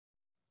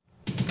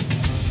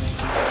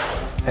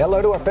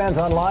Hello to our fans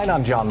online.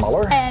 I'm John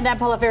Muller. And I'm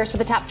Paula Ferris with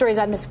the top stories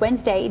on this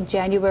Wednesday,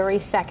 January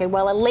 2nd.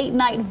 Well, a late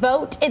night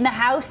vote in the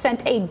House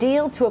sent a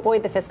deal to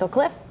avoid the fiscal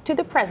cliff to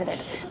the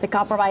president. The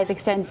compromise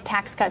extends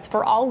tax cuts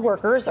for all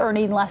workers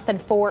earning less than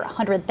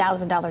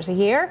 $400,000 a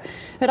year.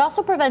 It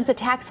also prevents a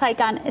tax hike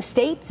on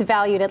estates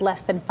valued at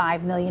less than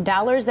 $5 million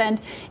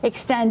and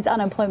extends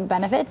unemployment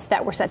benefits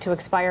that were set to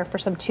expire for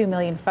some 2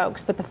 million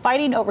folks. But the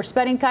fighting over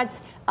spending cuts,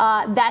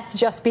 that's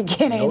just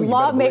beginning.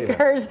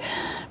 Lawmakers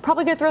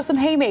probably going to throw some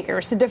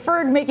haymakers,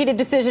 deferred making a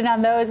decision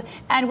on those,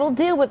 and we'll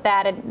deal with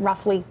that in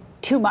roughly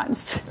 2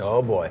 months.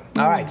 Oh, boy.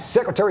 All right.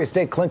 Secretary of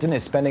State Clinton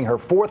is spending her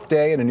 4th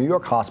day in a New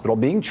York hospital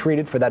being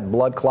treated for that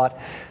blood clot.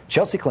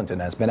 Chelsea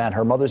Clinton has been at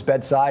her mother's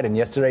bedside, and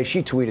yesterday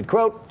she tweeted,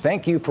 quote,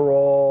 "Thank you for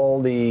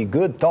all the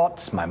good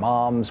thoughts, my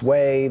mom's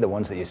way, the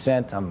ones that you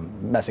sent." I'm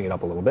messing it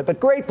up a little bit, but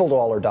grateful to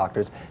all her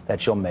doctors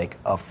that she'll make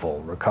a full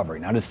recovery.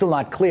 Now, it's still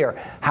not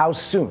clear how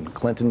soon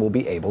Clinton will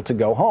be able to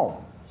go home.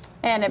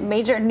 And a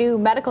major new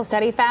medical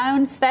study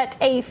found that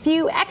a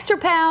few extra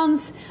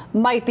pounds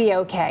might be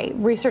okay.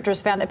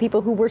 Researchers found that people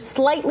who were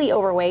slightly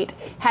overweight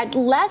had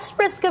less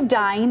risk of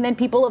dying than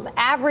people of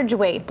average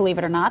weight. Believe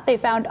it or not, they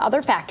found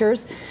other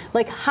factors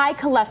like high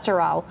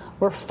cholesterol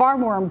were far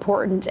more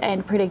important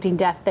in predicting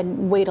death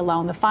than weight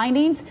alone. The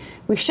findings,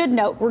 we should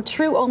note, were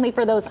true only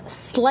for those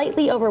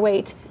slightly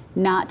overweight,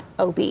 not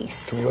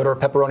obese. Can we order a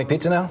pepperoni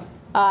pizza now?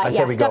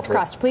 Yeah, stuffed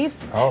crust, please.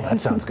 Oh,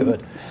 that sounds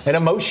good. An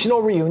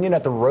emotional reunion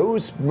at the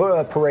Rose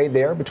Parade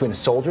there between a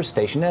soldier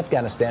stationed in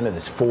Afghanistan and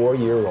his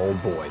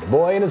 4-year-old boy. The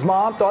boy and his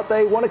mom thought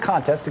they won a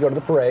contest to go to the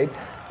parade.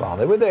 While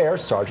they were there,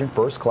 Sergeant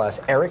First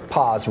Class Eric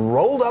Paz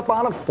rolled up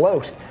on a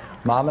float.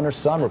 Mom and her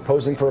son were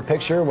posing for a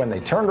picture when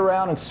they turned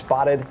around and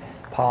spotted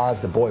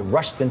Paz. The boy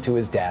rushed into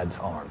his dad's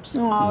arms.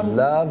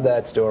 Love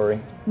that story.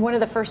 One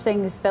of the first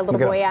things the little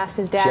boy asked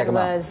his dad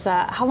was,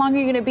 how long are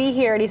you going to be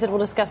here? And he said, we'll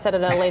discuss that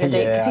at a later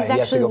date. Because he's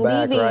actually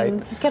leaving.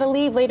 Right? He's got to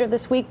leave later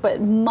this week,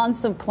 but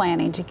months of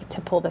planning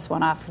to pull this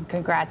one off. And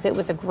congrats. It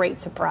was a great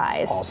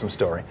surprise. Awesome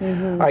story. All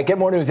right, get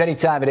more news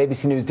anytime at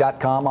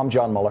abcnews.com. I'm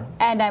John Muller.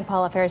 And I'm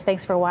Paula Ferris.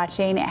 Thanks for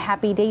watching.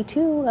 Happy day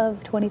 2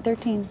 of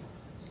 2013.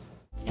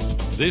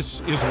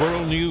 This is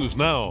World News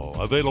Now,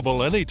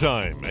 available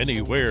anytime,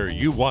 anywhere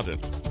you want it.